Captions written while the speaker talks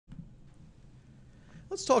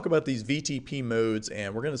Let's talk about these VTP modes,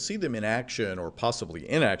 and we're going to see them in action or possibly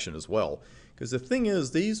in action as well. Because the thing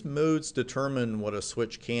is, these modes determine what a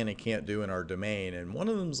switch can and can't do in our domain, and one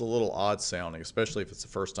of them is a little odd sounding, especially if it's the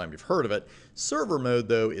first time you've heard of it. Server mode,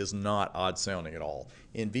 though, is not odd sounding at all.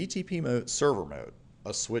 In VTP mode, server mode,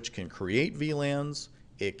 a switch can create VLANs,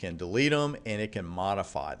 it can delete them, and it can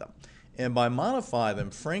modify them. And by modify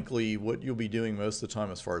them, frankly, what you'll be doing most of the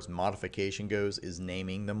time as far as modification goes is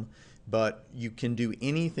naming them. But you can do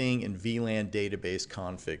anything in VLAN database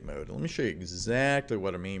config mode. Let me show you exactly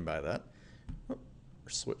what I mean by that. Our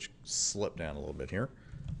switch slipped down a little bit here.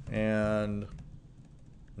 And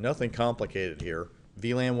nothing complicated here.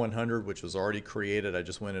 VLAN 100, which was already created. I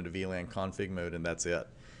just went into VLAN config mode and that's it.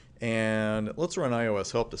 And let's run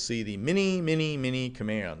iOS help to see the many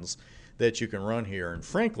commands that you can run here. And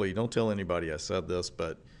frankly, don't tell anybody I said this,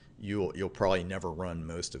 but you'll probably never run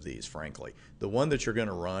most of these, frankly. The one that you're going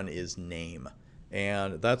to run is name.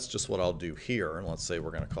 And that's just what I'll do here. And let's say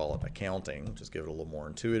we're going to call it accounting. Just give it a little more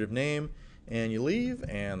intuitive name. And you leave,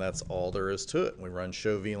 and that's all there is to it. We run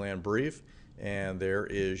show VLAN brief, and there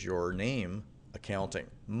is your name, accounting.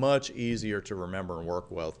 Much easier to remember and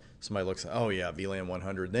work with. Somebody looks, oh yeah, VLAN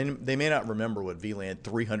 100. They may not remember what VLAN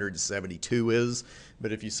 372 is,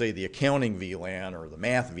 but if you say the accounting VLAN or the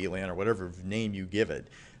math VLAN or whatever name you give it,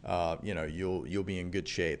 you'll be in good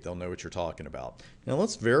shape. They'll know what you're talking about. Now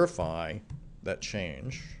let's verify that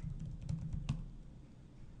change.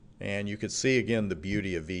 And you can see again the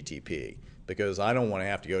beauty of VTP, because I don't want to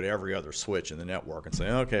have to go to every other switch in the network and say,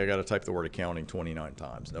 okay, I got to type the word accounting 29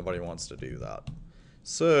 times. Nobody wants to do that.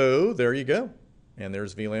 So there you go. And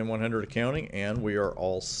there's VLAN 100 accounting, and we are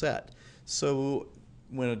all set. So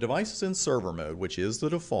when a device is in server mode, which is the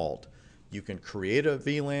default, you can create a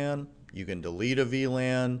VLAN, you can delete a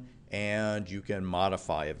VLAN, and you can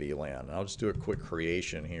modify a VLAN. I'll just do a quick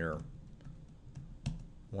creation here.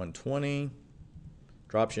 120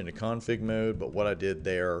 drops you into config mode, but what I did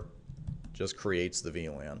there just creates the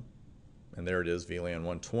VLAN. And there it is, VLAN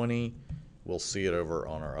 120. We'll see it over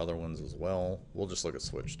on our other ones as well. We'll just look at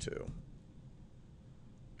switch 2.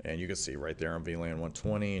 And you can see right there on VLAN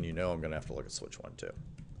 120, and you know I'm going to have to look at switch 1 too.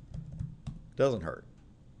 Doesn't hurt.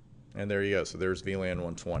 And there you go. So there's VLAN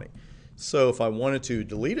 120. So if I wanted to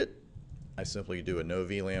delete it, I simply do a no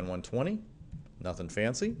VLAN 120. Nothing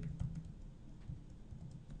fancy.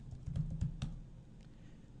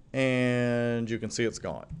 And you can see it's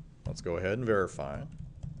gone. Let's go ahead and verify.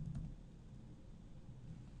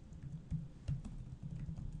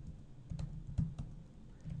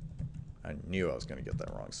 I knew I was going to get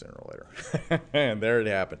that wrong sooner or later. And there it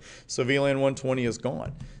happened. So VLAN 120 is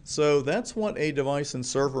gone. So that's what a device in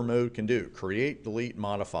server mode can do. Create, delete,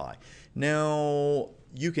 modify. Now,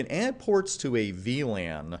 you can add ports to a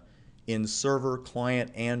VLAN in server,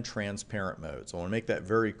 client, and transparent mode. So I want to make that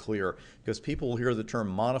very clear, because people will hear the term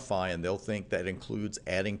modify and they'll think that includes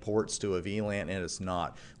adding ports to a VLAN, and it's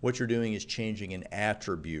not. What you're doing is changing an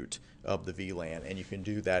attribute of the VLAN, and you can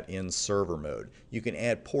do that in server mode. You can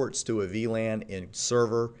add ports to a VLAN in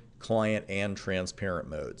server, client, and transparent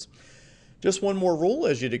modes. Just one more rule,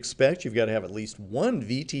 as you'd expect, you've got to have at least one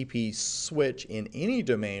VTP switch in any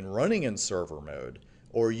domain running in server mode,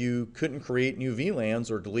 or you couldn't create new VLANs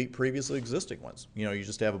or delete previously existing ones. You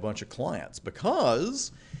just have a bunch of clients,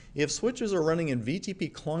 because if switches are running in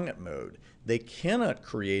VTP client mode, they cannot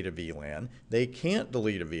create a VLAN, they can't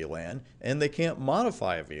delete a VLAN, and they can't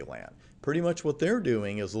modify a VLAN. Pretty much what they're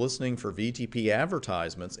doing is listening for VTP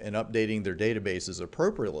advertisements and updating their databases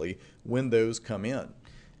appropriately when those come in.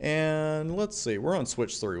 And let's see, we're on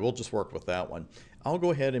switch 3. We'll just work with that one. I'll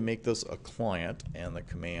go ahead and make this a client, and the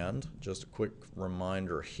command, just a quick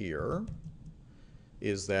reminder here,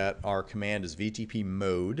 is that our command is VTP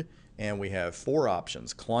mode, and we have 4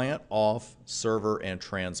 options: client, off, server, and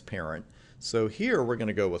transparent. So here we're going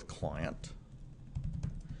to go with client.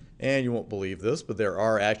 And you won't believe this, but there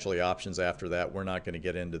are actually options after that. We're not going to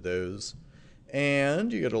get into those.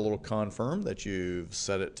 And you get a little confirm that you've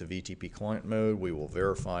set it to VTP client mode. We will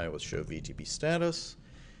verify it with show VTP status.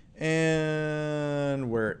 And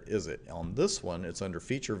where is it? On this one, it's under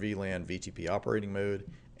feature VLAN VTP operating mode,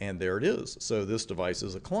 and there it is. So this device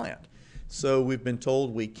is a client. So we've been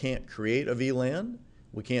told we can't create a VLAN,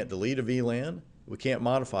 we can't delete a VLAN, we can't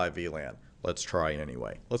modify a VLAN. Let's try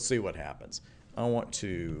anyway. Let's see what happens. I want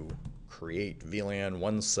to create VLAN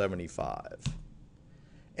 175.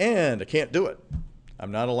 And I can't do it.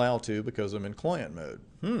 I'm not allowed to because I'm in client mode.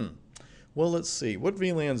 Well, let's see. What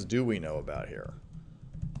VLANs do we know about here?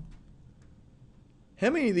 How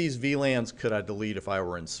many of these VLANs could I delete if I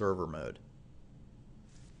were in server mode?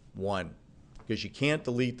 1. because you can't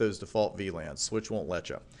delete those default VLANs. Switch won't let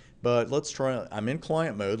you. But let's try, I'm in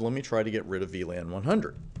client mode. Let me try to get rid of VLAN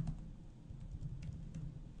 100.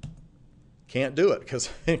 Can't do it because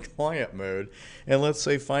I'm in client mode. And let's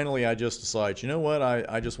say finally I just decide, you know what,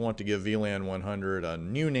 I just want to give VLAN 100 a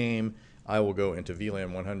new name. I will go into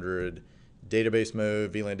VLAN 100 database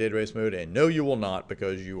mode, VLAN database mode, and no, you will not,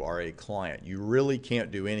 because you are a client. You really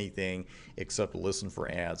can't do anything except listen for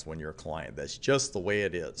ads when you're a client. That's just the way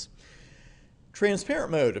it is.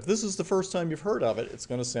 Transparent mode, if this is the first time you've heard of it, it's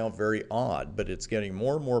going to sound very odd, but it's getting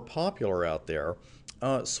more and more popular out there.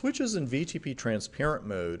 Switches in VTP transparent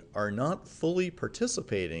mode are not fully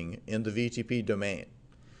participating in the VTP domain.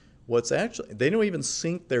 They don't even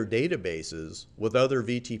sync their databases with other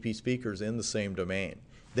VTP speakers in the same domain.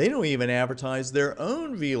 They don't even advertise their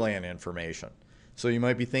own VLAN information. So you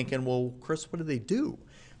might be thinking, well, Chris, what do they do?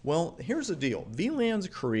 Well, here's the deal. VLANs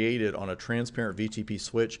created on a transparent VTP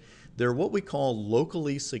switch, they're what we call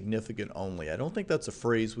locally significant only. I don't think that's a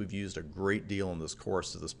phrase we've used a great deal in this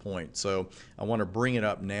course to this point, so I want to bring it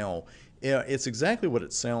up now. It's exactly what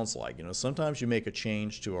it sounds like. You know, sometimes you make a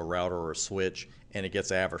change to a router or a switch and it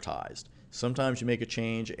gets advertised. Sometimes you make a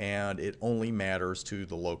change and it only matters to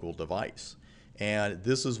the local device. And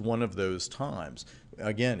this is one of those times.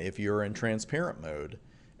 Again, if you're in transparent mode,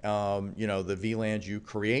 you know, the VLANs you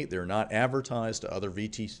create, they're not advertised to other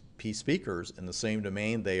VTP speakers in the same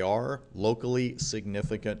domain. They are locally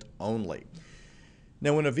significant only.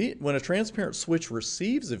 Now, when a transparent switch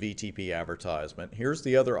receives a VTP advertisement, here's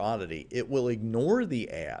the other oddity. It will ignore the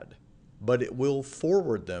ad, but it will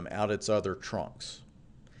forward them out its other trunks.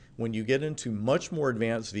 When you get into much more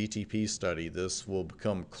advanced VTP study, this will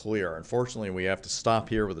become clear. Unfortunately, we have to stop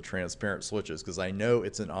here with the transparent switches because I know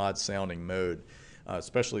it's an odd sounding mode,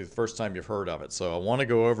 especially the first time you've heard of it. So I want to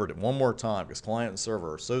go over it one more time because client and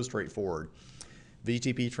server are so straightforward.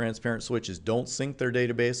 VTP transparent switches don't sync their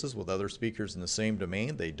databases with other speakers in the same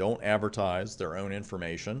domain. They don't advertise their own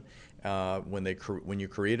information. When you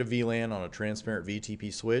create a VLAN on a transparent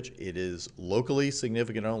VTP switch, it is locally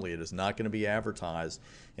significant only. It is not going to be advertised.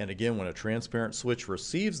 And again, when a transparent switch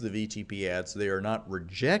receives the VTP ads, they are not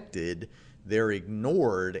rejected, they're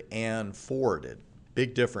ignored and forwarded.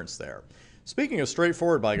 Big difference there. Speaking of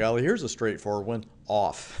straightforward, by golly, here's a straightforward one,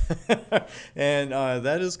 off. And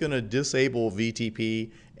that is going to disable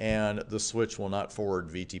VTP, and the switch will not forward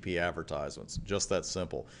VTP advertisements. Just that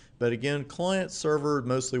simple. But again, client server,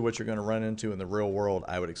 mostly what you're going to run into in the real world.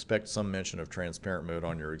 I would expect some mention of transparent mode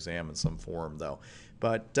on your exam in some form, though.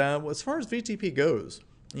 But as far as VTP goes,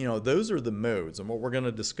 you know, those are the modes. And what we're going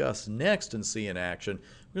to discuss next and see in action,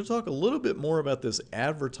 we're going to talk a little bit more about this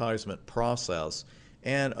advertisement process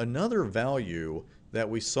and another value that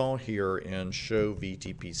we saw here in show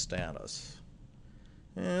VTP status.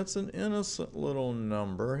 And it's an innocent little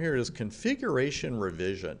number. Here it is, configuration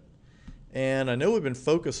revision. And I know we've been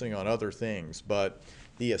focusing on other things, but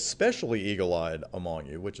the especially eagle-eyed among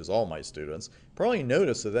you, which is all my students, probably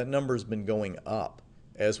noticed that that number's been going up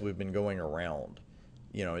as we've been going around,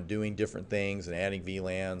 you know, and doing different things and adding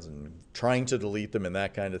VLANs and trying to delete them and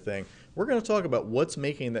that kind of thing. We're going to talk about what's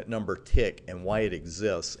making that number tick and why it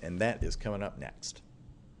exists, and that is coming up next.